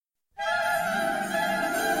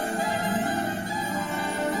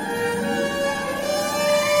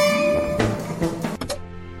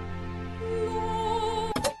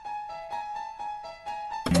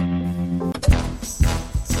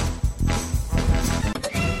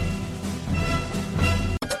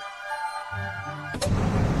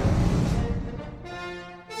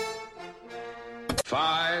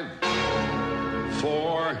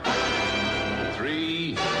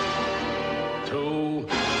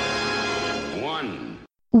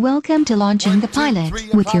Welcome to Launching the Pilot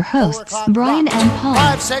with your hosts, Brian and Paul.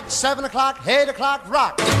 5, 6, 7 o'clock, 8 o'clock,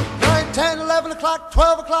 rock. 9, 10, 11 o'clock,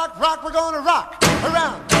 12 o'clock, rock. We're gonna rock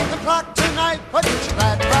around the clock tonight. Put your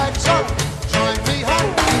glad rags on, join me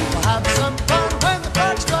home. We'll have some fun when the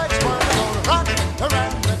clock strikes 1. We're gonna rock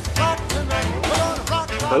around the clock tonight. We're gonna rock.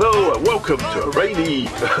 Hello and welcome to a rainy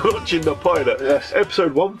Launching the Pilot, Yes.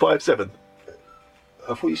 episode 157.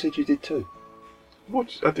 I thought you said you did two.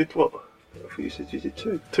 What? I did what? I thought you said you did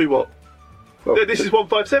two. Two what? Well, Yeah, this is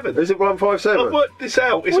 157. Is it 157? I've worked this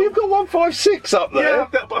out. It's Well, you've got 156 up there. yeah,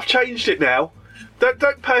 but I've changed it now.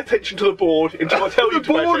 Don't pay attention to the board until I tell you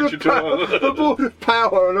to pay attention to it. The board of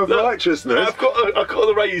power and of righteousness. I've got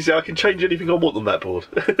the razor. I can change anything I want on that board.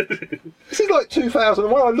 This is like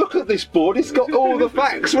 2001. I look at this board, it's got all the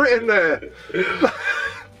facts written there.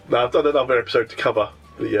 No, I've done another episode to cover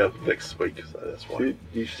the next week, so that's why.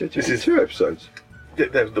 You said you This did is- 2 episodes.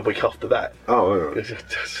 The week after that. Oh, all right.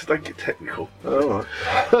 Just don't get technical. All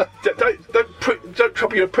right. Don't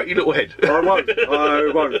trouble your pretty little head. I won't.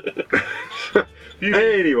 I won't.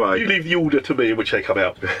 Anyway. You leave the order to me in which they come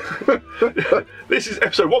out. This is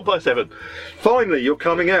episode 157. Finally, you're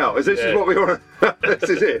coming out. This Yeah. is what we want. This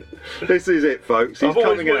is it. This is it, folks. He's I've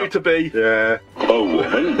always coming wanted out. to be. Yeah. A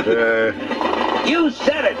woman? Yeah. You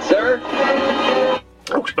said it, sir.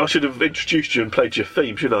 Oh, I should have introduced you and played your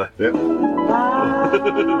theme, shouldn't I? Yeah.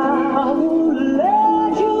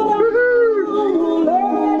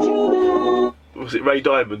 Was it Ray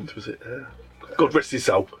Diamond? Was it? God rest his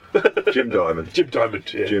soul. Jim Diamond. Jim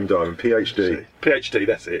Diamond, yeah. Jim Diamond. PhD. PhD,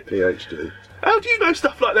 that's it. PhD. How do you know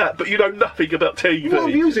stuff like that, but you know nothing about TV? Well,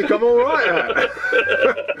 music I'm all right at.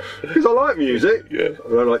 Because I like music. Yeah. I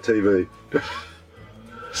don't like TV.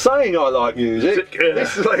 Saying I like music, Yeah.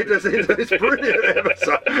 this led us into this brilliant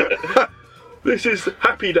episode. This is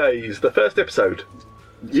Happy Days, the first episode.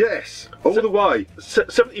 Yes, all the way.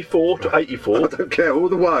 74 to I 84. don't care, all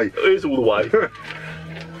the way. It is all the way.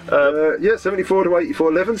 Yeah, 74 to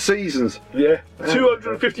 84, 11 seasons. Yeah.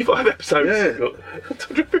 255 episodes. Yeah.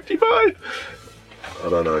 255. I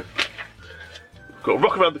don't know. Got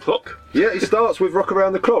Rock Around the Clock. Yeah, it starts with Rock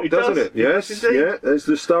Around the Clock, It doesn't does. it? Yes, Yes, indeed. yeah, there's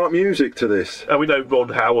the start music to this. And we know Ron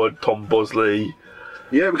Howard, Tom Bosley.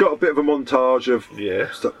 Yeah, we've got a bit of a montage of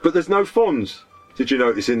Yeah. stuff. But there's no Fonz. Did you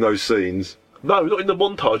notice in those scenes? No, not in the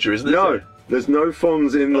montage, isn't it? No, there's no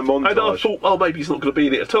Fonz in the montage. And I thought, oh, maybe he's not going to be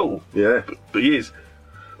in it at all. Yeah, But he is.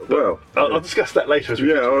 well. I'll discuss that later as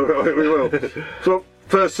we Yeah, we will. So,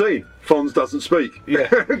 first scene, Fonz doesn't speak. Yeah.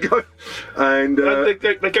 and, And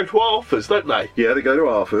they go to Arthur's, don't they? yeah, they go to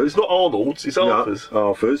Arthur's. It's not Arnold's, it's Arthur's. No,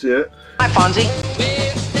 Arthur's, yeah. Hi, Fonzie.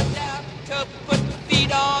 Well, stepped out to put the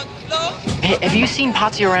feet on the floor. Hey, have you seen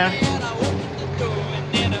Potsy around? And I opened the door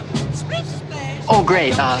and then a splish splash. Oh,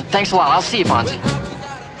 great. Thanks a lot. I'll see you, Fonzie. How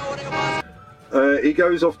could I know there was He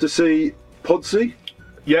goes off to see Podsy.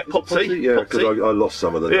 Yeah, Potsy. Yeah, because Potsy. I lost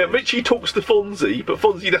some of the Yeah, names. Richie talks to Fonzie, but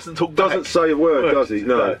Fonzie doesn't talk back. Doesn't say a word, does he?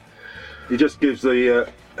 No. No. He just gives the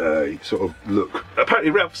sort of look.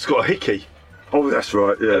 Apparently Ralph's got a hickey, Oh, that's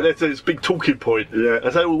right, and yeah. there's this big talking point, Yeah.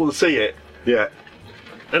 and they all want to see it. Yeah.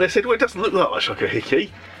 And they said, well, it doesn't look that much like a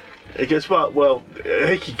hickey. He goes, well, a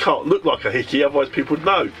hickey can't look like a hickey, otherwise people would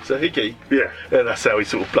know it's a hickey. Yeah. And that's how he's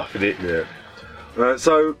sort of bluffing it. Yeah.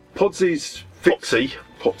 So, Podsy's Potsy.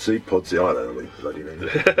 Podsy, I don't know what he bloody means.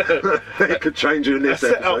 It could change in this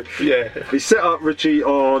Set up, episode. yeah. He set up Richie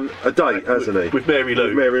on a date, hasn't he? With Mary Lou.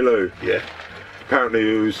 With Mary Lou. Yeah.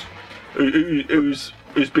 Apparently,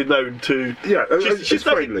 Who's been known to... Yeah, she's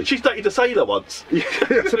friendly. She's dated a sailor once.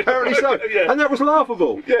 Yes, apparently so. Yeah. And that was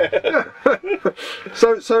laughable. Yeah.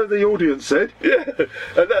 So the audience said. Yeah,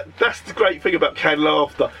 and that's the great thing about canned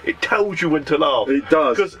laughter. It tells you when to laugh. It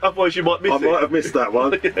does. Because otherwise you might miss I it. might have missed that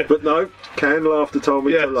one. Yeah. But no, canned laughter told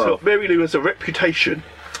me Yeah, to so laugh. Mary Lou has a reputation.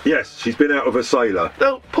 Yes, she's been out of a sailor.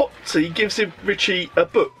 Now, Potsy gives Richie a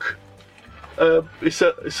book. It's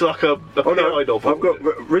like a Oh no, PI novel. I've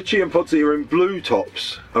got Richie and Podsy are in blue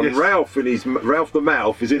tops, and Yes. Ralph the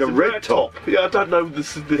Mouth is in a It's red top. Yeah, I don't know.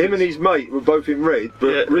 This Him and his mate were both in red, but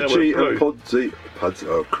Yeah, they Richie were and blue. Podsy,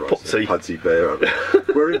 oh Christ, Potsy. Podsy Bear, aren't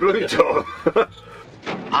they? Were in blue top.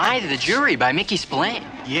 Eye to the Jury by Mickey Spillane.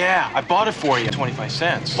 Yeah, I bought it for you, 25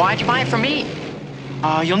 cents. Why'd you buy it from me?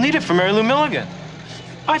 You'll need it for Mary Lou Milligan.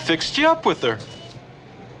 I fixed you up with her.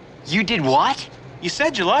 You did what? You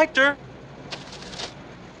said you liked her.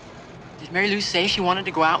 Did Mary Lou say she wanted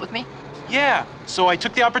to go out with me? Yeah, so I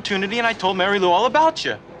took the opportunity and I told Mary Lou all about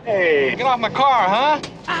you. Hey, get off my car, huh?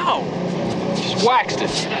 Ow! Just waxed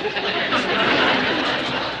it.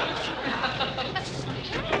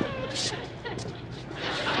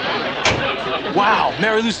 Wow,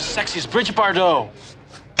 Mary Lou's the sexiest Bridget Bardot.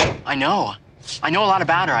 I know. I know a lot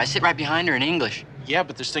about her. I sit right behind her in English. Yeah,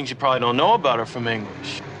 but there's things you probably don't know about her from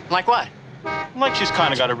English. Like what? Like she's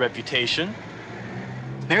kind of got a reputation.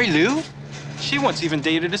 Mary Lou? She once even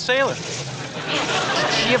dated a sailor.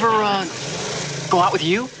 Did she ever, go out with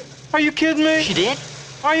you? Are you kidding me? She did?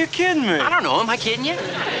 Are you kidding me? I don't know. Am I kidding you?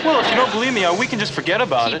 Well, if you don't believe me, we can just forget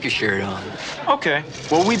about Keep it. your shirt on. Okay.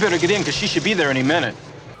 Well, we better get in because she should be there any minute.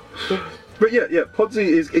 But yeah,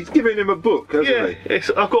 Podsy he's giving him a book, hasn't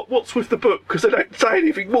he? I've got what's with the book because they don't say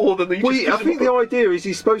anything more than he Well, just I think the idea is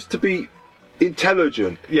he's supposed to be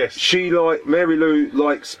intelligent. Yes. Mary Lou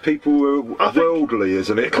likes people who are worldly,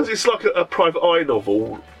 isn't it? Because it's like a private eye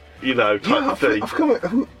novel, you know, type thing.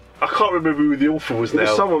 I can't remember who the author was now. It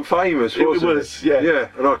was someone famous, wasn't it? It was, yeah. Yeah,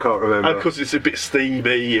 and I can't remember. And because it's a bit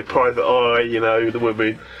steamy, a private eye, you know, the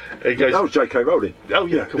woman. It goes, that was J.K. Rowling. Oh,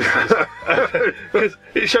 yeah, of course. Because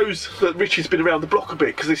it shows that Richie's been around the block a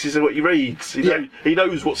bit, because this is what he reads. He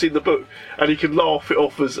knows what's in the book, and he can laugh it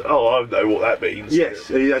off as, I know what that means. Yes,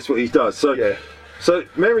 that's what he does. So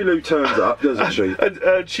Mary Lou turns up, doesn't she?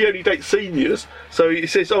 And she only dates seniors, so he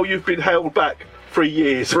says, you've been held back 3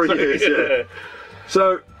 years. 3 years, yeah.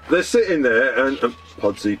 So they're sitting there, and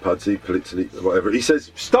Podsy, Polizzi, whatever. He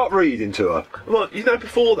says, start reading to her. Well,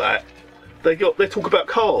 before that, they talk about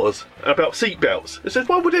cars, about seatbelts. It says,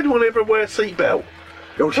 why would anyone ever wear a seatbelt?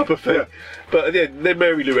 Type of thing. Yeah. But then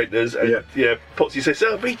Mary Lou enters, and Podsy says,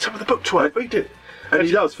 read some of the book to her, read it. And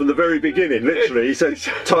he does from the very beginning, literally. He says,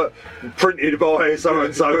 printed by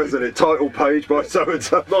so-and-so, isn't it? Title page by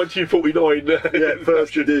so-and-so. 1949.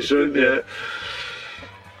 First edition,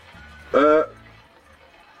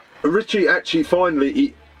 Richie actually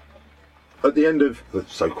finally, at the end of the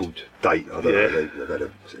so-called date, I don't know,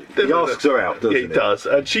 he asks her out, doesn't he? Yeah, he does.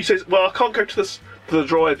 And she says, well, I can't go to the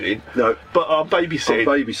drive-in, no, but I'm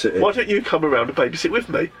babysitting. Why don't you come around and babysit with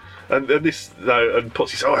me? And this, and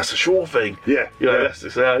Potsy says, that's a sure thing. Yeah. That's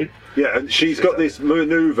the Yeah, and she's got this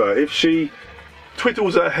manoeuvre. If she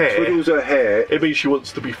twiddles her hair, it means she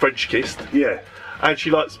wants to be French kissed. Yeah. And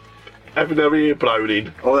she likes having her ear blown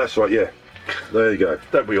in. Oh, that's right, yeah. There you go.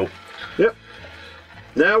 Don't we all? Yep.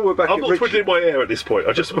 Now we're back I'm at not Richie. twiddling my hair at this point.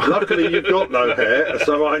 Luckily you've got no hair,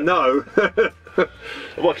 so I know. I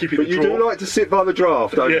might keep it in but the you drawer. do like to sit by the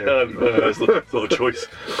draft, don't you? Yeah, it's not a choice.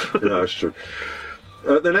 No, it's true.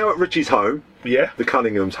 They're now at Richie's home. Yeah. The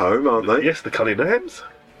Cunningham's home, aren't they? Yes, the Cunninghams.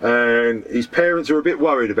 And his parents are a bit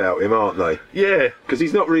worried about him, aren't they? Yeah. Because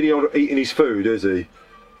he's not really eating his food, is he?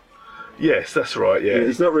 Yes, that's right, yeah.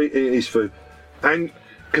 He's not really eating his food. And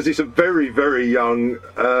because it's a very, very young,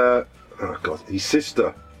 his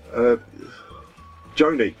sister,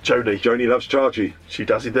 Joni. Joni loves Chargy. She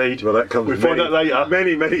does indeed. Well, that comes we'll find out later.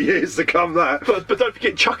 Many, many years to come, that. But don't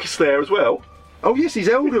forget Chuck is there as well. Oh, yes, his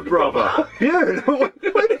elder brother. Yeah,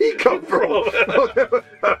 where did he come from?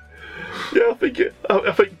 Yeah,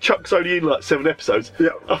 I think Chuck's only in like 7 episodes. Yeah.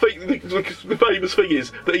 I think the famous thing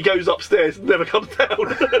is that he goes upstairs and never comes down.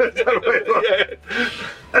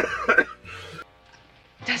 Yeah.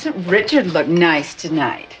 Doesn't Richard look nice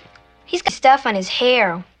tonight? He's got stuff on his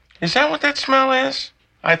hair. Is that what that smell is?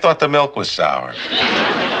 I thought the milk was sour.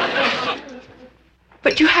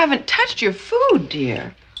 But you haven't touched your food,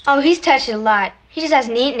 dear. Oh, he's touched it a lot. He just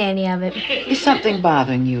hasn't eaten any of it. Is something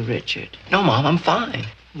bothering you, Richard? No, Mom, I'm fine.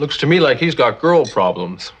 Looks to me like he's got girl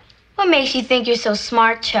problems. What makes you think you're so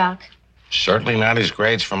smart, Chuck? Certainly not his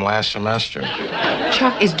grades from last semester.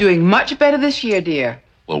 Chuck is doing much better this year, dear.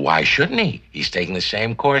 Well, why shouldn't he? He's taking the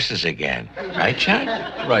same courses again. Right, Chuck?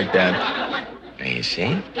 Right, Dad. You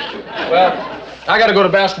see? Well, I gotta go to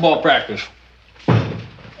basketball practice.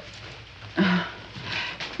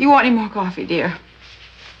 You want any more coffee, dear?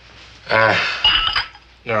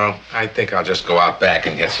 No, I think I'll just go out back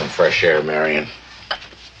and get some fresh air, Marion.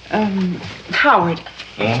 Howard.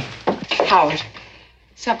 Hmm? Howard.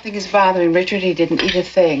 Something is bothering Richard. He didn't eat a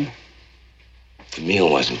thing. The meal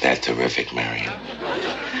wasn't that terrific, Marion.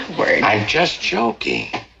 Word. I'm just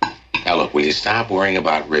joking. Now, look, will you stop worrying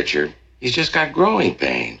about Richard? He's just got growing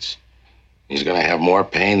pains. He's gonna have more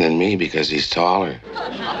pain than me because he's taller.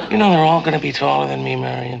 You know, they're all gonna be taller than me,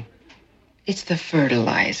 Marion. It's the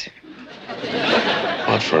fertilizer.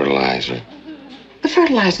 What fertilizer? The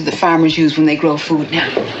fertilizer the farmers use when they grow food now.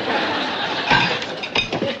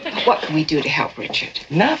 What can we do to help Richard?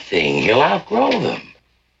 Nothing. He'll outgrow them.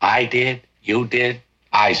 I did, you did,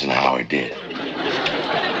 Eisenhower did.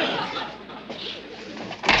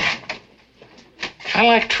 I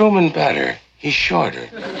like Truman better. He's shorter.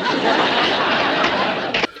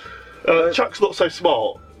 Chuck's not so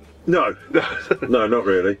smart. No. No, not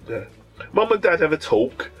really. Yeah. Mum and Dad have a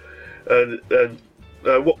talk, and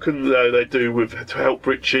what can they do to help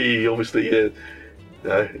Richie? Obviously,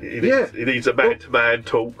 He needs a man-to-man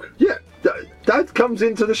talk. Yeah. Dad comes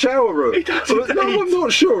into the shower room. He does. No, I'm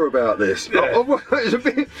not sure about this. Yeah. It's a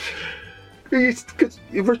bit. Cause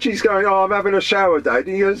Richie's going, oh, I'm having a shower, Dad.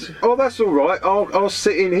 And he goes, oh, that's all right. I'll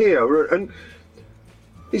sit in here. And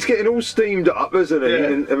he's getting all steamed up, isn't he?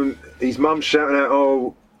 Yeah. And his mum's shouting out,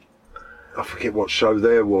 oh, I forget what show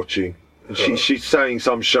they're watching. And she's saying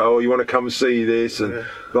some show, oh, you want to come see this, and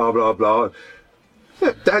blah, blah, blah.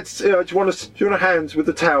 Yeah, Dad's, do you want a hand with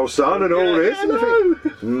the towel, son, and all this?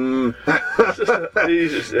 And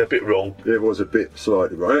He's just a bit wrong. It was a bit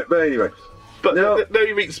slightly right, but anyway. But now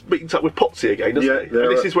he meets up with Potsy again, doesn't he?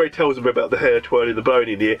 And this is where he tells him about the hair twirling the bone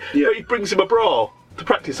in here. Yeah. But he brings him a bra to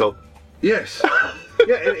practice on. Yes.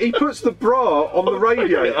 Yeah, and he puts the bra on the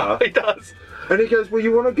radiator. He does. And he goes, well,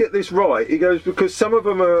 you want to get this right? He goes, because some of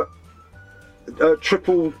them are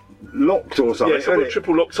triple locked or something. Yeah, some are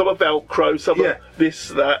triple locked, some are Velcro, some are this,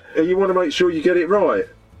 that. And you want to make sure you get it right.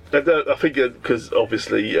 And I think because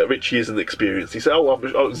obviously Richie isn't experienced. He said,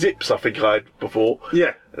 "Oh, zips." I think I had before.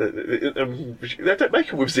 Yeah. They don't make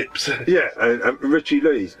them with zips. Yeah, and Richie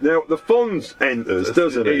leaves. Now the Fonz enters,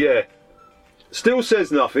 doesn't he? Yeah. Still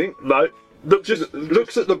says nothing. No. Looks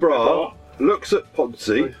at the bra. Looks at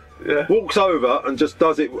Podsy. Yeah. Walks over and just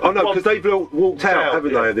does it. Oh no, because they've walked out,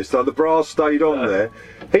 haven't they? This time the bra stayed on there.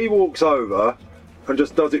 He walks over and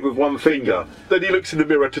just does it with one finger. Then he looks in the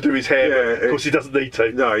mirror to do his hair. Yeah, but of course, he doesn't need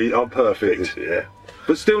to. No, I'm perfect. Yeah.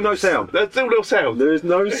 But still no sound. There's still no sound. There is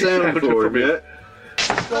no sound for him yet.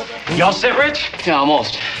 Y'all set, Rich? Yeah,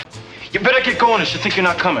 almost. You better get going or she'll think you're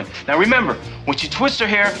not coming. Now remember, when she twists her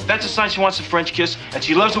hair, that's a sign she wants a French kiss, and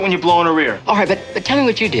she loves it when you blow in her ear. All right, but tell me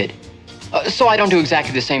what you did. So I don't do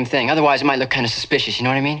exactly the same thing. Otherwise, it might look kind of suspicious, you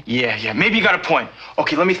know what I mean? Yeah, maybe you got a point.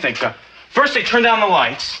 Okay, let me think. First, they turn down the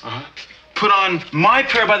lights, put on my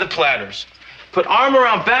pair by the platters, put arm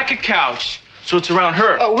around back of couch, so it's around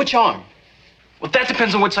her. Which arm? Well, that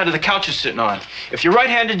depends on what side of the couch you're sitting on. If you're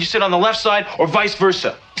right-handed, you sit on the left side, or vice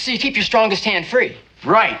versa. So you keep your strongest hand free?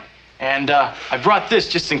 Right. And I brought this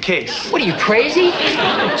just in case. What are you, crazy?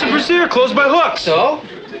 It's a brassiere closed by hooks. So?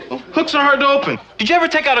 Well, hooks are hard to open. Did you ever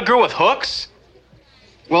take out a girl with hooks?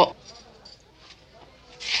 Well,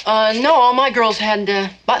 no, all my girls had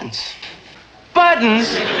buttons.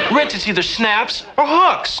 Buttons? Rich, it's either snaps or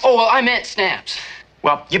hooks. Oh, well, I meant snaps.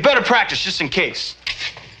 Well, you better practice just in case.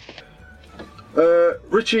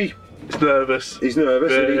 Richie. He's nervous. He's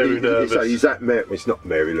nervous. Very nervous. He's at it's not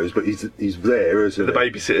Mary Lou's, but he's there, isn't he? The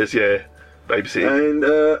babysitters, yeah. Babysitting.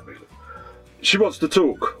 And she wants to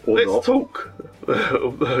talk, or let's not. Talk.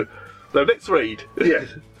 No, let's read. Yeah.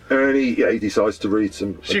 And he decides to read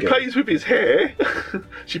some. She plays with his hair.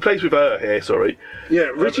 She plays with her hair, sorry.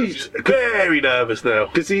 Yeah, Richie's very nervous now.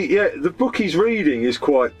 Because the book he's reading is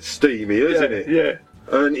quite steamy, isn't it? Yeah.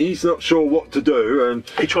 And he's not sure what to do, and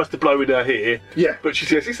he tries to blow in her hair. Yeah. But she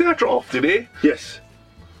says, "Is there a draft in here?" Yes.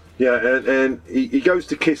 Yeah, and he goes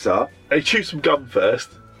to kiss her. And he chews some gum first.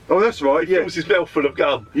 Oh, that's right. He fills his mouth full of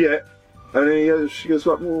gum. Yeah. And she goes,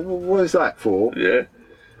 well, what is that for? Yeah.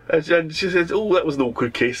 And she says, "Oh, that was an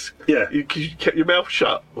awkward kiss." Yeah. You kept your mouth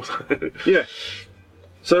shut. Yeah.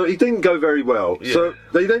 So he didn't go very well. Yeah. So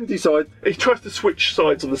they then decide... He tries to switch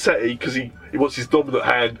sides on the settee because he wants his dominant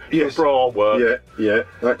hand for bra work. Yeah,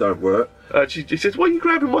 that don't work. And he says, "What are you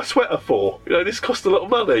grabbing my sweater for? You know, this costs a lot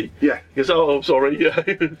of money." Yeah. He goes, "Oh, I'm sorry."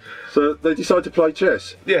 So they decide to play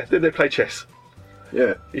chess. Yeah, then they play chess.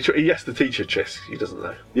 Yeah. He has to teach her chess. He doesn't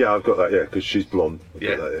know. Yeah, I've got that, because she's blonde.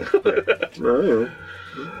 Yeah. No,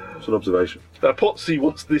 it's an observation. Potsy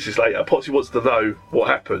wants to know what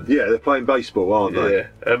happened. Yeah, they're playing baseball, aren't they? Yeah,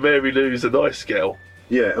 and Mary Lou's a nice girl.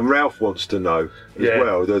 Yeah, and Ralph wants to know as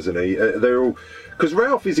well, doesn't he? They're all... Because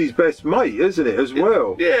Ralph is his best mate, isn't it, as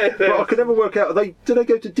well? Yeah. But I can never work out, do they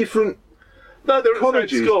go to different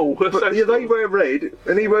colleges? The same school. But, they wear red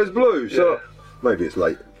and he wears blue, so maybe it's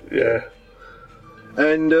late. Yeah.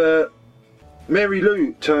 And Mary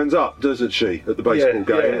Lou turns up, doesn't she, at the baseball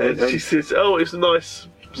game? Yeah, and she says, "Oh, it's nice."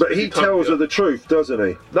 But he tells her the truth, doesn't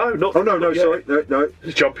he? No, not. Oh no, sorry, no.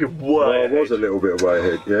 He's jumping way. I was a little bit way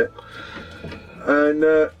ahead, yeah.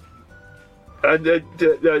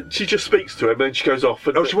 And she just speaks to him, and then she goes off.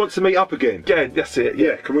 And she wants to meet up again. Yeah, that's it.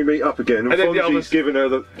 Yeah, can we meet up again? And Fonzie's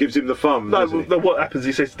gives him the thumb. No, what happens?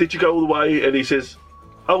 He says, "Did you go all the way?" And he says,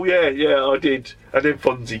 "Oh yeah, I did." And then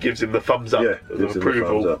Fonzie gives him the thumbs up of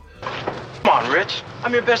approval. Come on, Rich.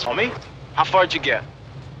 I'm your best homie. How far'd you get?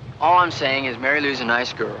 All I'm saying is Mary Lou's a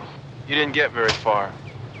nice girl. You didn't get very far.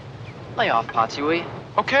 Lay off, Potsy, will you?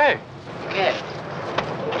 Okay. Okay.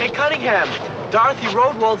 Hey, Cunningham, Dorothy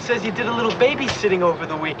Rodwald says you did a little babysitting over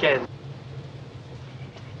the weekend.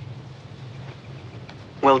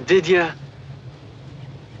 Well, did you?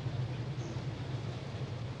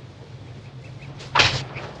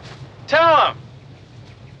 Tell him.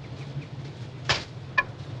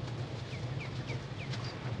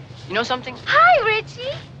 You know something? Hi,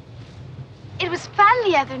 Richie. It was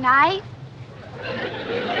fun the other night.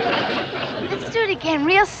 Let's do it again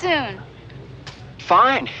real soon.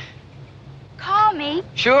 Fine. Call me.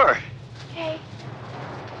 Sure. Okay.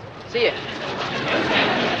 See ya.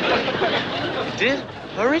 Did?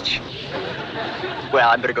 Huh, Rich? Well,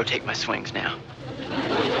 I better go take my swings now.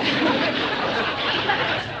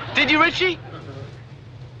 Did you, Richie?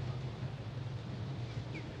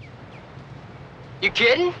 You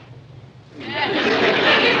kidding?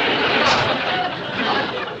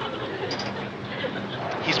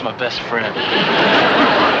 He's my best friend.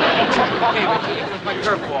 Hey, Richie, with my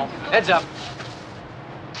curveball. Heads up.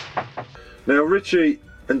 Now, Richie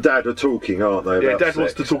and Dad are talking, aren't they? Yeah, about Dad sex?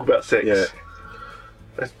 wants to talk about sex. Yeah.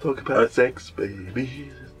 Let's talk about sex,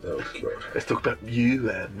 baby. Oh, God. Let's talk about you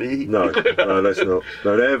and me. No, let's not.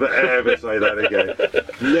 Don't ever say that again.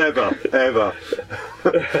 Never, ever.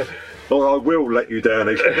 Or I will let you down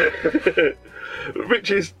again.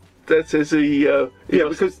 Richie's dad says he must,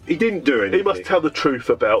 because he didn't do anything. He must tell the truth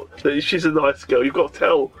about that she's a nice girl. You've got to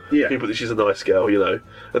tell people that she's a nice girl, you know,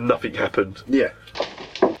 and nothing happened. Yeah.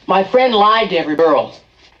 My friend lied to every girl.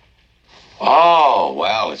 Oh,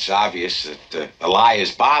 well, it's obvious that the lie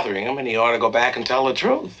is bothering him and he ought to go back and tell the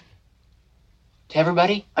truth. To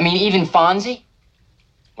everybody? I mean, even Fonzie?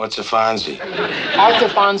 What's a Fonzie? Arthur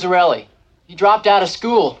Fonzarelli. He dropped out of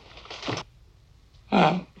school.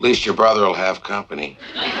 Well, at least your brother will have company.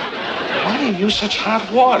 Why do you use such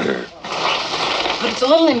hot water? But it's a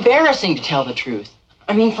little embarrassing to tell the truth.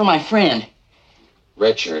 I mean, for my friend.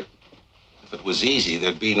 Richard, if it was easy,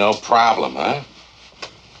 there'd be no problem, huh?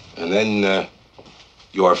 And then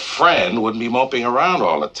your friend wouldn't be moping around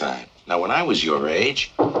all the time. Now, when I was your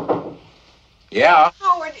age... Yeah,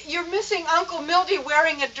 Howard, you're missing Uncle Milty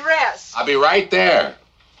wearing a dress. I'll be right there.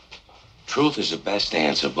 Truth is the best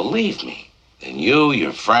answer, believe me. And you,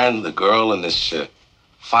 your friend, the girl, and this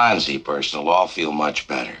Fonzie person will all feel much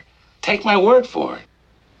better. Take my word for it.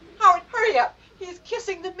 Howard, hurry up. He's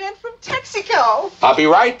kissing the men from Texaco. I'll be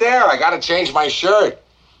right there. I gotta change my shirt.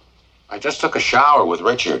 I just took a shower with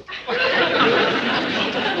Richard.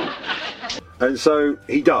 And so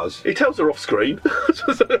he does. He tells her off screen. I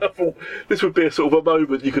thought this would be a sort of a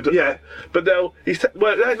moment you could. Yeah. But now he tells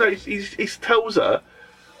her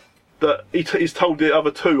that he's told the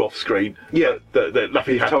other two off screen. Yeah. That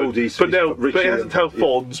nothing happened. But he hasn't told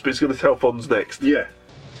Fonz. But he's going to tell Fonz next. Yeah.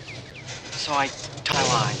 So I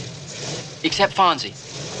lied. Except Fonzie.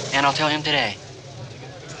 And I'll tell him today.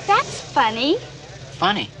 That's funny.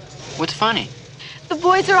 Funny? What's funny? The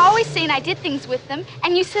boys are always saying I did things with them,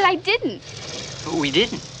 and you said I didn't. But we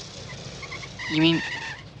didn't. You mean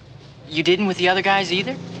you didn't with the other guys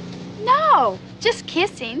either? No, just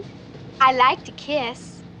kissing. I like to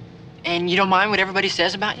kiss. And you don't mind what everybody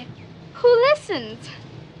says about you? Who listens?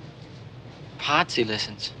 Potsy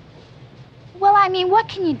listens. Well, I mean, what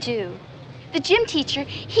can you do? The gym teacher,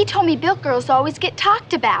 he told me built girls always get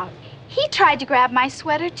talked about. He tried to grab my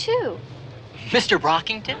sweater, too. Mr.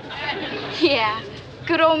 Brockington? Yeah,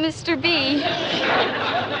 good old Mr. B.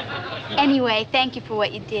 Anyway, thank you for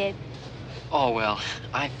what you did. Oh, well,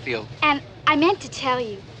 I feel... And I meant to tell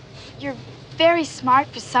you, you're very smart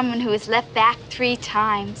for someone who was left back 3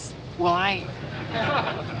 times. Well,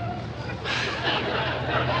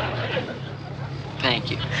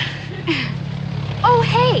 Thank you. Oh,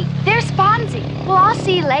 hey, there's Fonzie. Well, I'll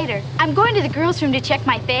see you later. I'm going to the girls' room to check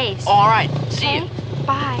my face. All right, see you.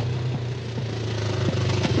 Bye.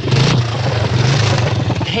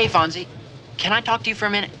 Hey, Fonzie, can I talk to you for a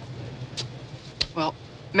minute? Well,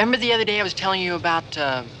 remember the other day I was telling you about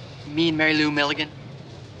me and Mary Lou Milligan?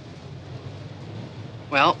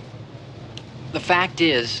 Well, the fact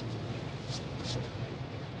is,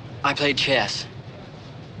 I played chess.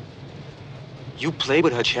 You played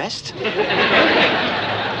with her chest?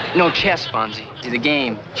 No, chess, Fonzie. The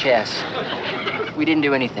game, chess. We didn't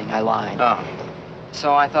do anything. I lied. Oh.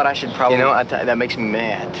 So I thought I should probably... You know, that makes me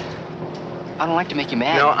mad. I don't like to make you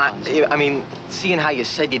mad. No, I mean, seeing how you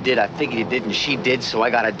said you did, I figured you did, and she did, so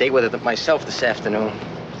I got a date with her myself this afternoon.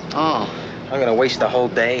 Oh. I'm gonna waste the whole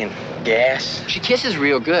day in gas. She kisses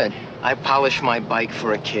real good. I polish my bike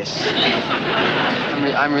for a kiss.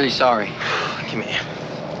 I'm really sorry. Come here.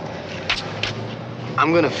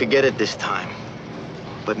 I'm gonna forget it this time,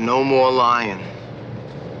 but no more lying.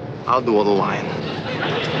 I'll do all the lying.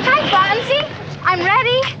 Hi, Fonzie. I'm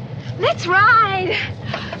ready. Let's ride.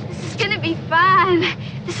 This is gonna be fun.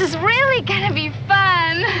 This is really gonna be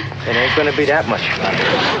fun. It ain't gonna be that much fun.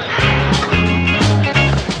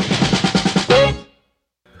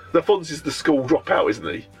 Now, Fonz is the school dropout, isn't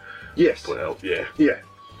he? Yes. Well, yeah. Yeah.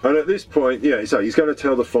 And at this point, yeah, so he's going to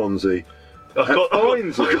tell the Fonzie. I've got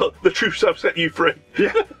the truth shall set you free.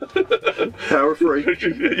 Yeah. Power free.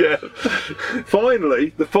 Yeah.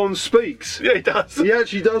 Finally, the Fonz speaks. Yeah, he does. He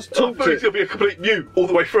actually does talk. I thought he's going to be a complete mute all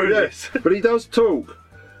the way through this. But he does talk.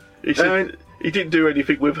 He said he didn't do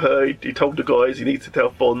anything with her. He told the guys he needs to tell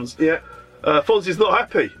Fonz. Yeah. Fonz is not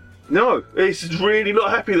happy. No. He's really not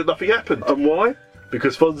happy that nothing happened. And why?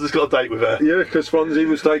 Because Fonz has got a date with her. Yeah, because Fonzie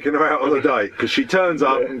was taking her out on a date. Because she turns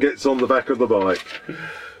up and gets on the back of the bike.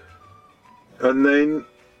 And then...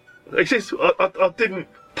 He says, I didn't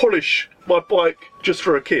polish my bike just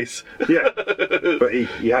for a kiss. Yeah. But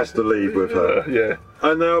he has to leave with her. Yeah.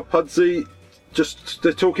 And now Pudsey,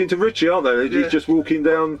 they're talking to Richie, aren't they? He's just walking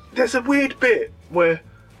down... There's a weird bit where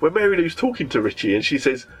Mary Lou's talking to Richie and she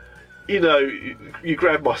says, you know, you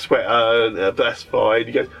grab my sweater, and that's fine.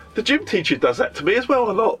 He goes, the gym teacher does that to me as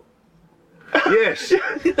well a lot. Yes.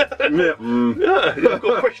 Yeah, I've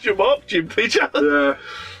got a question mark, gym teacher. Yeah.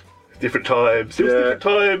 Different times. It was different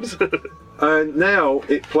times. And now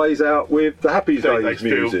it plays out with the Happy Days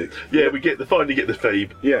music. Yeah, we finally get the theme.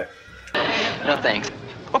 Yeah. No thanks.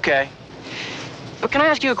 Okay. But can I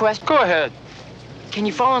ask you a question? Go ahead. Can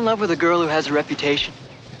you fall in love with a girl who has a reputation?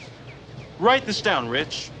 Write this down,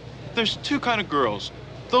 Rich. There's two kind of girls.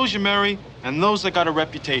 Those you marry and those that got a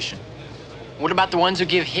reputation. What about the ones who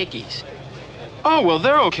give hickeys? Oh, well,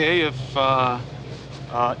 they're okay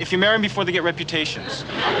if you marry them before they get reputations.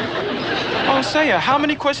 Oh, say, how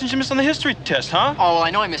many questions you missed on the history test, huh? Oh, well, I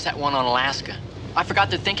know I missed that one on Alaska. I forgot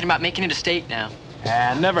they're thinking about making it a state now.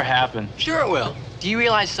 Never happened. Sure it will. Do you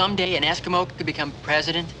realize someday an Eskimo could become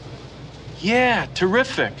president? Yeah,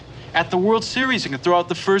 terrific. At the World Series, you can throw out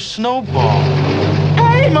the first snowball.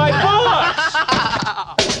 Hey, my boss!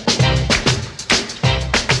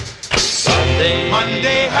 Sunday,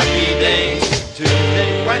 Monday, happy days.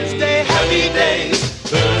 Tuesday, Wednesday, happy days.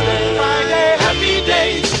 Thursday, Friday, happy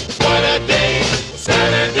days. What a day.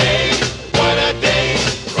 Saturday, what a day.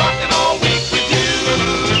 Rocking all week with you.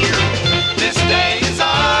 This day is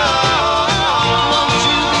ours. Won't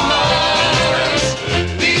you be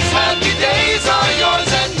mine? These happy days are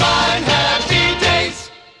yours and mine. Happy days.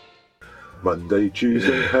 Monday,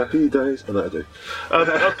 Tuesday, happy days. And that'll do.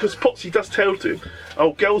 Because Potsy does tell to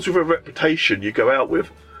him, girls with a reputation you go out with,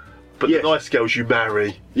 but the nice girls you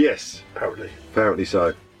marry. Yes. Apparently. Apparently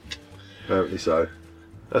so. Apparently so.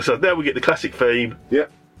 So now we get the classic theme. Yeah.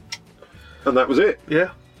 And that was it.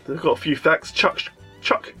 Yeah. They've got a few facts. Chuck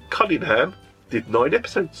Cunningham did 9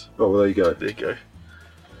 episodes. Oh, well, there you go. There you go.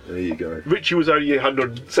 There you go. Richie was only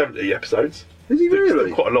 170 episodes. Is he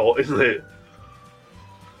really? Quite a lot, isn't it?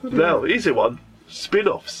 Now, here's a one.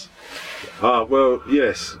 Spin-offs. Well,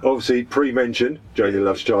 yes. Obviously, pre-mentioned, Joni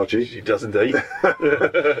loves Chachi. She does indeed.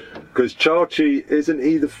 Because Chachi, isn't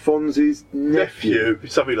he the Fonzie's nephew?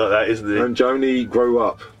 Something like that, isn't it? And Joni grew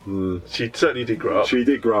up. She certainly did grow up. She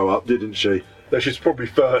did grow up, didn't she? No, she's probably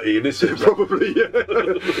 30 in this. Probably, yeah.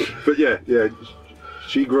 But yeah.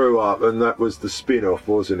 She grew up, and that was the spin-off,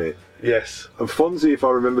 wasn't it? Yes. And Fonzie, if I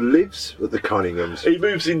remember, lives at the Cunninghams. He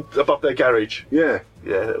moves in above their garage. Yeah.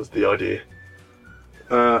 Yeah, that was the idea.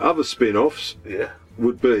 Other spin-offs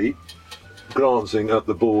would be glancing at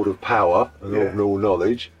the board of power and all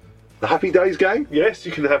knowledge. The Happy Days game? Yes,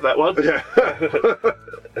 you can have that one. Yeah.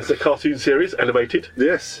 It's a cartoon series, animated.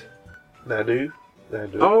 Yes. Nanu.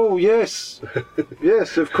 Oh, yes.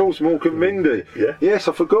 Yes, of course, Mork and Mindy. Yeah. Yes,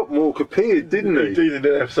 I forgot Mork appeared, didn't he? He did in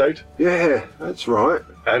an episode. Yeah, that's right.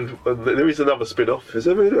 And there is another spin-off. Is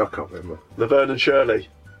there really? I can't remember. Laverne and Shirley.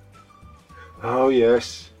 Oh,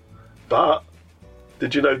 yes. But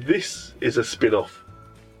did you know this is a spin-off?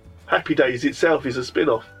 Happy Days itself is a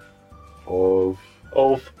spin-off. Of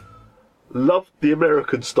Love the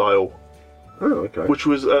American Style. Oh, okay. Which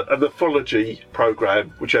was an anthology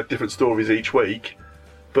programme which had different stories each week.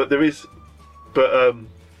 But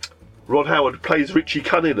Ron Howard plays Richie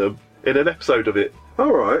Cunningham in an episode of it.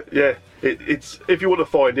 All right. Yeah, it's if you want to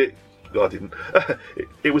find it, I didn't.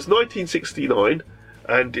 It was 1969.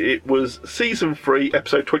 And it was season 3,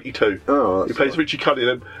 episode 22. Oh, he plays Richie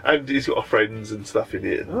Cunningham, and he's got friends and stuff in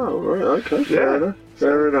it. Oh, right, okay, fair enough.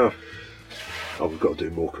 Fair enough. Oh, we've got to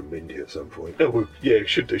do Mork and Mindy at some point. Oh, well, yeah,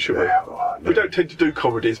 should do, shouldn't we? Oh, no. We don't tend to do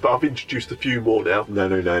comedies, but I've introduced a few more now.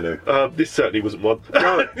 No. This certainly wasn't one.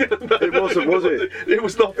 No, it wasn't, was it? It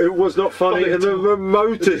was not. It was not funny in the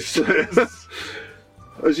remotest.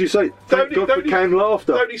 As you say, thank God for canned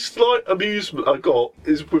laughter. The only slight amusement I got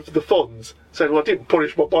is with the Fonz saying, well, I didn't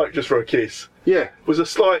polish my bike just for a kiss. Yeah. Was a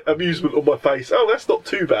slight amusement on my face. Oh, that's not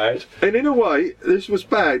too bad. And in a way, this was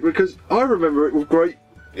bad because I remember it with great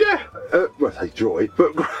Yeah. Well, I say joy,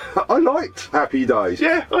 but I liked Happy Days.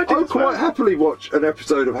 Yeah, I did I'd as well. quite happily watch an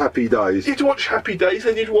episode of Happy Days. You'd watch Happy Days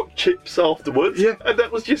and you'd watch Chips afterwards. Yeah. And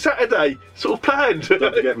that was your Saturday, sort of planned.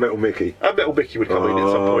 Don't forget Metal Mickey. And Metal Mickey would come in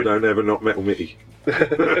at some point. Don't ever not Metal Mickey.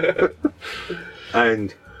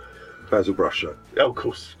 And Basil Brush Show. Oh, of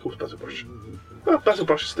course Basil Brush. Well, Basil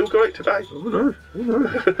Brush has still got it today. Oh,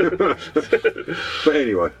 no. But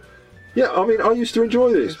anyway, yeah, I mean, I used to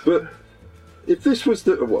enjoy this, but if this was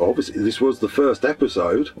obviously this was the first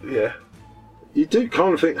episode. Yeah. You do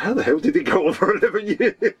kind of think, how the hell did it go on for 11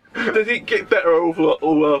 years? Did it get better over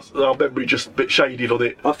all our memory just a bit shaded on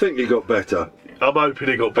it? I think it got better. I'm hoping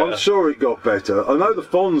it got better. I'm sure it got better. I know the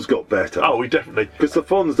Fonz got better. Oh, definitely. Because the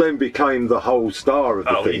Fonz then became the whole star of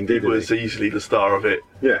the thing, didn't he? Was easily the star of it.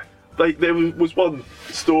 Yeah. There was one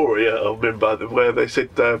story, I remember, where they said,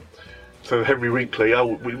 so Henry Wrinkley,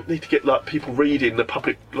 we need to get like people reading the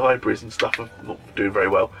public libraries and stuff, are not doing very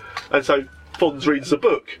well. And so Fonz reads a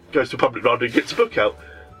book, goes to a public library and gets a book out.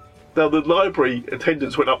 Now the library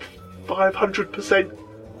attendance went up 500%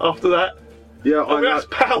 after that. Yeah, I mean, that's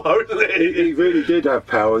power, isn't it? He really did have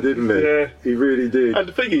power, didn't he? Yeah. He really did. And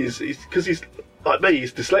the thing is because he's like me,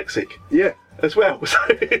 he's dyslexic. Yeah. As well. So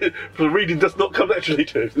the reading does not come naturally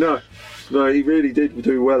to him. No, he really did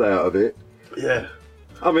do well out of it. Yeah.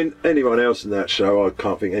 I mean, anyone else in that show, I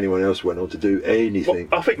can't think anyone else went on to do anything.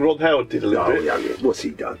 Well, I think Ron Howard did a little bit. Yeah. What's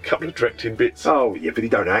he done? A couple of directing bits. Oh, yeah, but he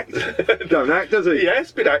don't act. Don't act, does he? He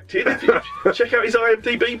has been acting. If you check out his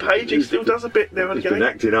IMDb page, he still does a bit now and He's again. been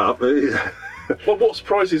acting up. Well, what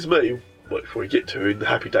surprises me, before we get to in the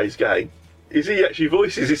Happy Days game, is he actually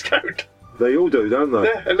voices his character. They all do, don't they?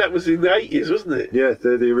 Yeah, and that was in the 80s, wasn't it? Yeah,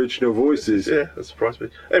 they're the original voices. Yeah, that surprised me.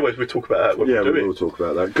 Anyways, we'll talk about that when we do it. Yeah, we'll talk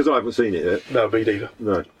about that, because I haven't seen it yet. No, me neither.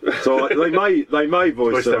 No. So they may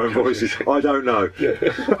voice their own voices. I don't know. Yeah.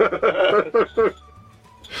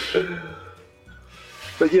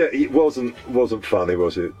 But yeah, it wasn't funny,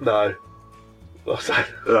 was it? No. What's that?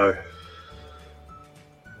 No.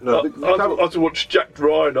 No, I had to watch Jack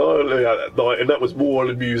Ryan earlier that night, and that was more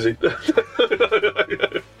amusing.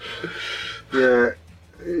 Yeah,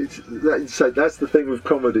 that's the thing with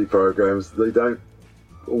comedy programs. They don't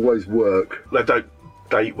always work. They don't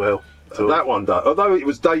date well. That one does. Although it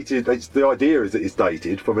was dated, the idea is that it's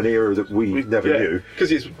dated from an era that we never knew.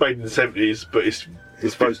 Because it's made in the 70s, but it's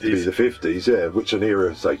supposed to be the 50s, yeah, which an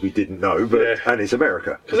era, say, we didn't know, but and it's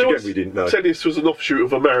America. Because again, we didn't know. Said this was an offshoot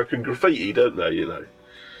of American Graffiti, don't they, you know?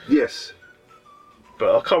 Yes.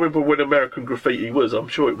 But I can't remember when American Graffiti was. I'm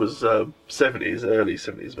sure it was 70s, early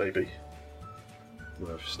 70s maybe.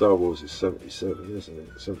 Well, Star Wars is 77, isn't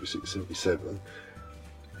it? 76, 77.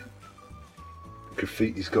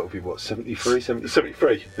 Graffiti's got to be, what, 73, 74?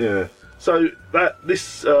 73. Yeah. So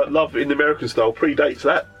this Love in the American Style predates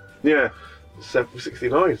that. Yeah.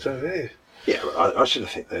 69, so yeah. Yeah, I should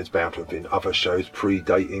think there's bound to have been other shows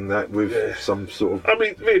predating that with some sort of... I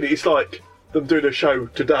mean, really, it's like them doing a show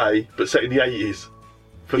today, but set in the 80s.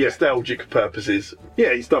 For nostalgic purposes. Yeah,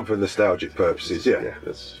 it's done for nostalgic purposes, yeah. Yeah,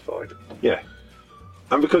 that's fine. Yeah.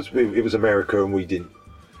 And because it was America and we knew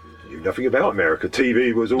nothing about America.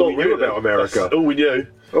 TV was all we knew about America. That's all we knew.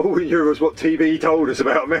 All we knew was what TV told us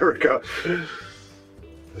about America.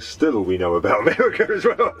 Still all we know about America as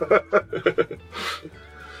well.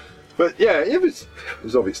 But yeah, it was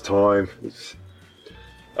of its time.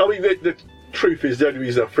 I mean, the truth is, the only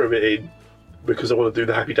reason I threw it in because I want to do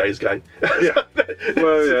the Happy Days game. Yeah.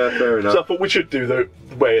 Well, yeah, fair enough. So I thought we should do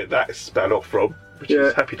where that span off from, which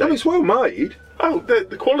is Happy Days. And it's well made. Oh,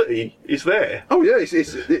 the quality is there. Oh yeah,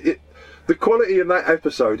 the quality in that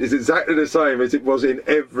episode is exactly the same as it was in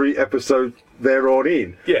every episode thereon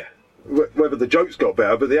in. Yeah. Whether the jokes got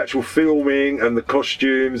better, but the actual filming and the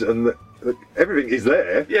costumes and everything is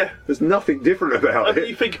there. Yeah. There's nothing different about it.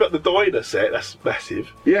 You think about the diner set, that's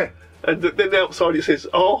massive. Yeah. And then outside it says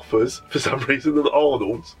Arthur's for some reason and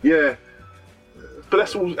Arnold's. Yeah. But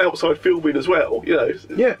that's all outside filming as well, you know.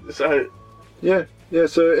 Yeah. So. Yeah. Yeah.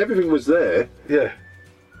 So everything was there. Yeah.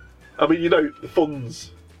 I mean, you know, the Fonz.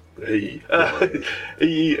 He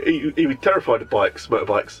was terrified of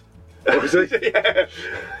motorbikes. What was he? Yeah.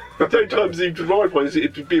 The only times he'd ride one is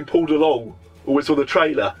it being pulled along, or it's on a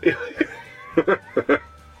trailer.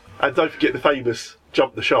 And don't forget the famous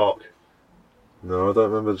Jump the Shark. No, I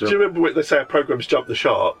don't remember. Do you remember when they say our program's Jump the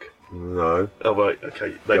Shark? No. Oh, right,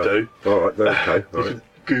 okay, they do. Alright, okay. You can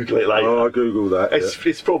Google it later. Oh, I'll Google that.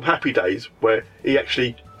 It's from Happy Days, where he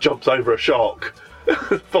actually jumps over a shark.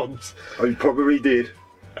 Fonz. Oh, he probably did.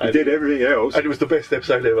 He did everything else. And it was the best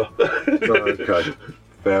episode ever. Oh, okay.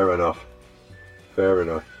 Fair enough. Fair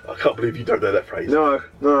enough. I can't believe you don't know that phrase. No.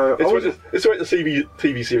 It's right the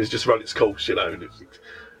TV series just run its course, you know. And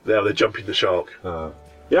now they're jumping the shark.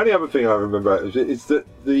 The only other thing I remember is that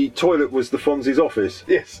the toilet was the Fonzie's office.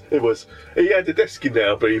 Yes, it was. He had a desk in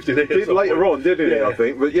there, I believe, didn't he? Did later on, didn't he, I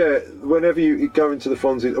think? But yeah, whenever you go into the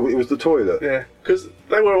Fonzie's, it was the toilet. Yeah, because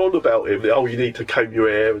they were on about him, that, you need to comb your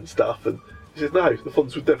hair and stuff, and he said, no, the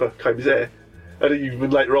Fonz would never comb his hair. And then even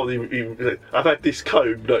later on, he said, I've had this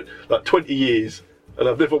comb like 20 years, and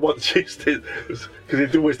I've never once used it, because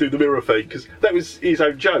he'd always do the mirror thing, because that was his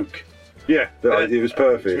own joke. Yeah, it was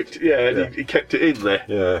perfect. He kept it in there.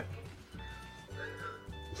 Yeah.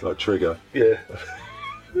 It's like Trigger. Yeah.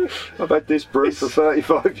 I've had this broom for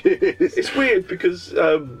 35 years. It's weird because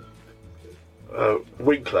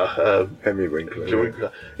Winkler, Henry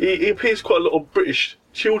Winkler, he appears quite a lot on British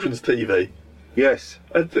children's TV. Yes.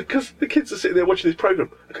 And because the kids are sitting there watching this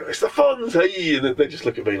programme, I go, it's the Fonzie! And they just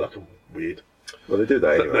look at me like I'm weird. Well, they do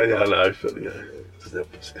that anyway. I know. But, yeah.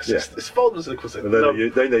 It's Fonz, and of course and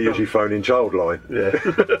then they usually phone in Childline. Yeah.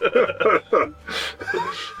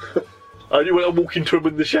 And you went walking to him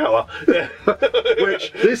in the shower. Yeah.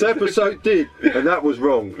 Which this episode did, and that was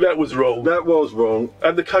wrong. That was wrong. That was wrong.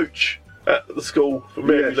 And the coach at the school for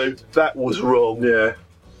Mary Lou, that was wrong. Yeah,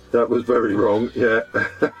 that was very wrong. Yeah.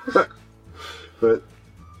 But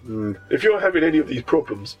if you're having any of these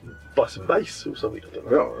problems, buy some mace or something. I don't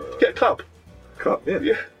know. Get a club. Club,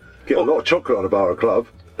 yeah. Get a lot of chocolate on a bar of club.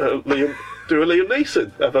 Liam, do a Liam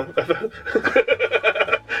Neeson.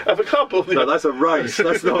 Have a club. No, that's a race.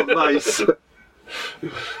 That's not mace.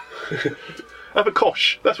 Have a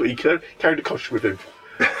kosh. That's what he carried a kosh with him.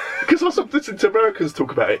 Because I was listening to Americans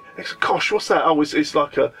talk about it. It's a kosh. What's that? Oh, it's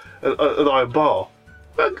like an iron bar.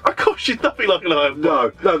 A kosh is nothing like an iron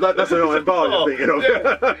bar. No, that's an iron bar you're thinking of.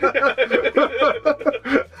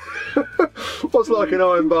 What's like an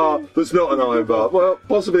iron bar that's not an iron bar? Well,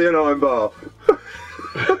 possibly an iron bar.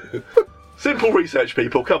 Simple research,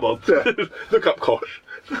 people. Come on. Yeah. Look up kosh.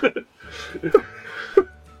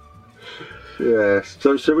 Yes.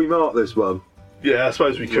 So shall we mark this one? Yeah, I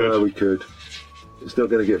suppose we could. Yeah, we could. It's not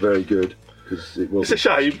going to get very good because it wasn't. It's a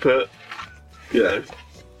shame, but you know.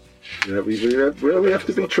 Yeah, we have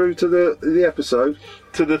to be true to the episode.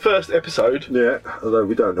 To the first episode. Yeah, although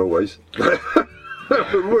we don't always.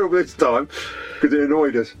 But we will this time because it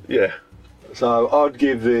annoyed us. Yeah. So I'd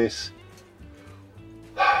give this.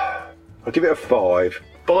 I'd give it a 5.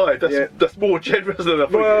 5. That's more generous than I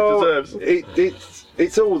think it deserves.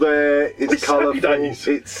 It's all there. It's colourful. Happy days.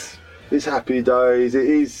 It's happy days. It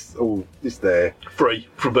is all. It's there. Free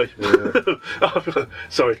from me. Yeah.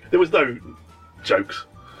 Sorry, there was no jokes.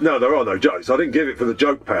 No, there are no jokes. I didn't give it for the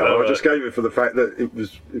joke power. I just gave it for the fact that it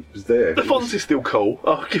was there. The Fonz is still cool.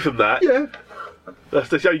 I'll give him that. Yeah.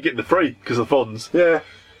 That's how you get the free because of the Fonz. Yeah.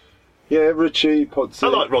 Yeah, Richie Potts. I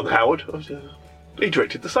like Ron Howard. He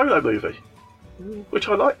directed the Solo movie, which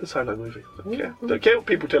I like. The Solo movie. I don't care what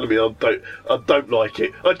people telling me. I don't like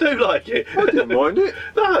it. I do like it. I didn't mind it.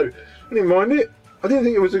 No, I didn't mind it. I didn't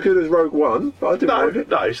think it was as good as Rogue One, but I didn't mind it.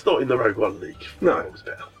 No, it's not in the Rogue One league. No, it was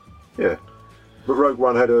better. Yeah, but Rogue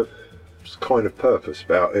One had a kind of purpose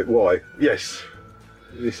about it. Why? Yes.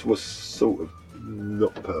 This was sort of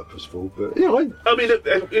not purposeful, but yeah. I mean,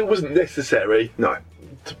 it wasn't necessary. No.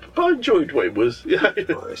 But I enjoyed what it was. Yeah.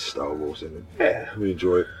 Oh, it's Star Wars, isn't it? Yeah. We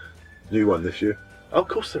enjoy it. New one this year. Oh, of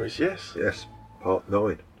course there is, yes. Yes, part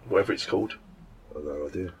 9. Whatever it's called. I've no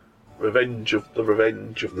idea. Revenge of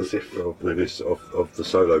the Sith. Of the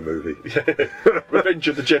Solo movie. Yeah. Revenge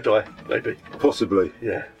of the Jedi, maybe. Possibly.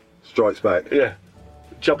 Yeah. Strikes Back. Yeah.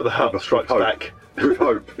 Jabba the Hutt strikes back. With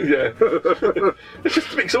Hope. Yeah. Let's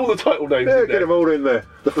just mix all the title names in there. Get them all in there.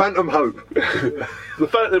 The Phantom Hope. The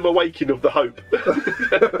Phantom Awakening of the Hope.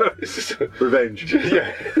 Revenge.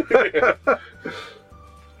 Yeah.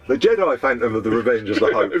 The Jedi Phantom of the Revenge of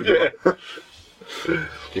the Hope. Yeah.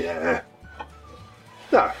 Yeah.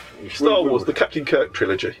 No. Star Wars, the Captain Kirk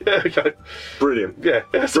trilogy. Yeah, okay. Brilliant. Yeah,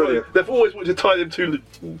 brilliant. They've always wanted to tie them two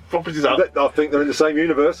properties up. I think they're in the same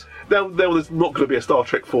universe. Now there's not going to be a Star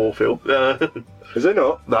Trek 4 film. Is there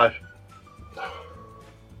not? No.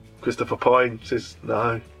 Christopher Pine says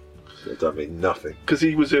no. That don't mean nothing. Because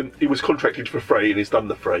he was contracted for 3 and he's done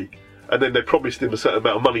the 3, and then they promised him a certain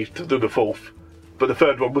amount of money to do the 4th, but the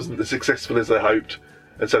 3rd one wasn't as successful as they hoped,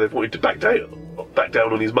 and so they've wanted to back down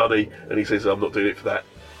on his money, and he says, I'm not doing it for that.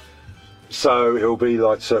 So it'll be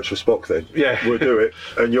like Search for Spock then. Yeah. We'll do it,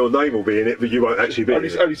 and your name will be in it, but you won't actually be in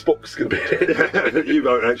it. Only Spock's going to be in it. You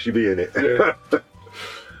won't actually be in it. Yeah.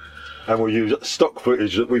 And we'll use stock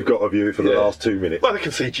footage that we've got of you for the last 2 minutes. Well, they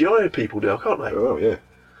can CGI people now, can't they? Oh, yeah.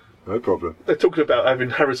 No problem. They're talking about having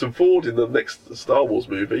Harrison Ford in the next Star Wars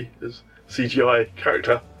movie as CGI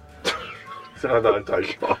character. I know,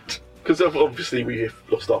 don't. Because obviously we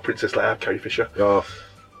lost our Princess Leia, Carrie Fisher. Oh,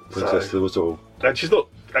 Princess, there was all. And she's not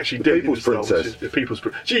actually dead. People's princess. She's the people's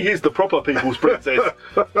She is the proper people's princess.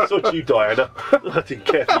 It's not you, Diana. I didn't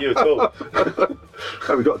care for you at all.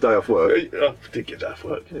 Oh, we got a day off work. I did get a day off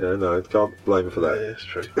work. Yeah, no, can't blame her for that. Yeah, that's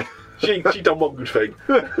true. She done one good thing.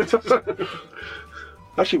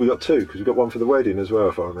 Actually, we got two, because we got one for the wedding as well,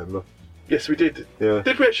 if I remember. Yes, we did. Yeah.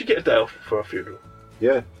 Did we actually get a day off for our funeral?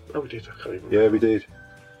 Yeah. Oh, we did. I can't even remember. Yeah, we did.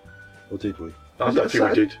 Or did we? I don't think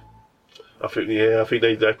we did. I think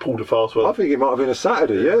they pulled a fast one. I think it might have been a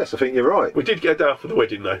Saturday, yes, I think you're right. We did get a day off for the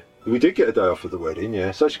wedding, though. We did get a day off for the wedding, yeah,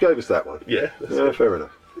 so she gave us that one. Yeah. Yeah, fair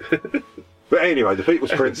enough. But anyway, the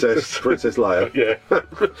People's Princess, Princess Leia. Yeah.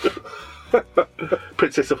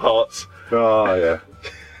 Princess of Hearts. Oh, yeah.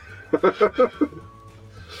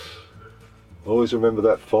 Always remember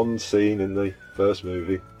that fond scene in the first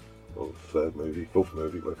movie, or third movie, fourth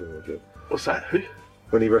movie, whatever you want to do. What's that? Who?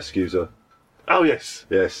 When he rescues her. Oh, yes.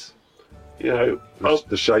 Yes. You know,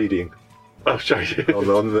 the shading. Oh, shading.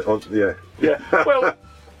 Yeah. Yeah. Well,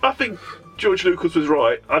 I think George Lucas was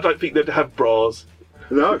right. I don't think they'd have bras.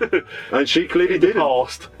 No, and she clearly in the didn't.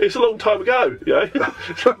 Past. It's a long time ago, you know.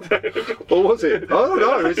 Or was it? I don't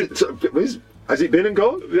know. Has it been and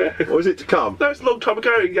gone? Yeah. Or is it to come? No, it's a long time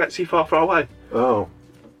ago in Galaxy Far, Far Away. Oh.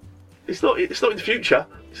 It's not in the future.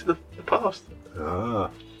 It's in the past. Ah.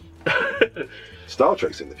 Star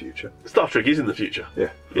Trek's in the future. Star Trek is in the future. Yeah.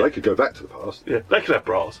 They could go back to the past. Yeah, they could have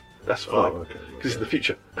bras. That's fine. Oh, okay. Because it's in the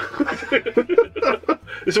future.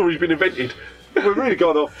 It's already been invented. We've really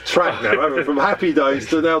gone off track now, haven't we? From Happy Days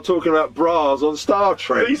to now talking about bras on Star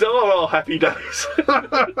Trek. These are our happy days.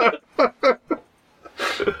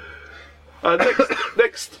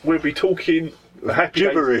 Next, we'll be talking Happy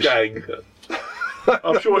Gibberish. Days gang.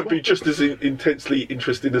 I'm sure it'll be just as intensely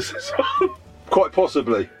interesting as this one. Quite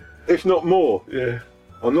possibly, if not more. Yeah.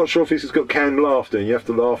 I'm not sure if this has got canned laughter and you have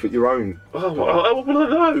to laugh at your own. Oh, what will I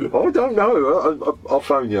know? I don't know. I'll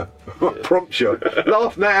phone you. I'll prompt you.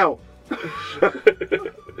 Laugh now.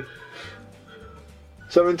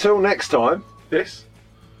 So until next time. Yes.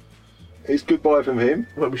 It's goodbye from him.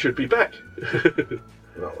 Well, we should be back.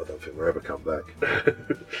 No, I don't think we'll ever come back.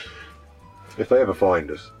 If they ever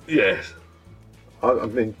find us. Yes. I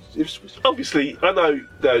mean, obviously, I know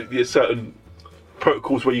there's certain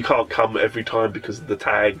protocols where you can't come every time because of the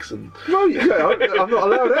tags and. Well, yeah, I'm not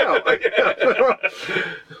allowed out.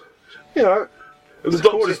 You know, and the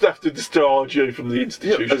doctors have to discharge you from the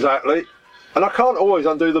institution. Yeah, exactly. And I can't always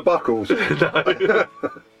undo the buckles. No.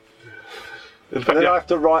 In fact, then I have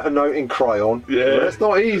to write a note in crayon. Yeah. That's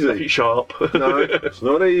not easy. Make it sharp. No, it's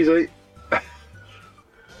not easy.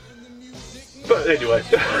 But anyway.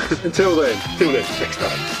 Until then. Next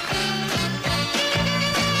time.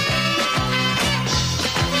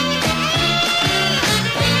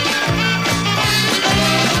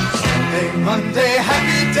 Monday,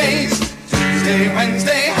 happy days. Tuesday, Wednesday.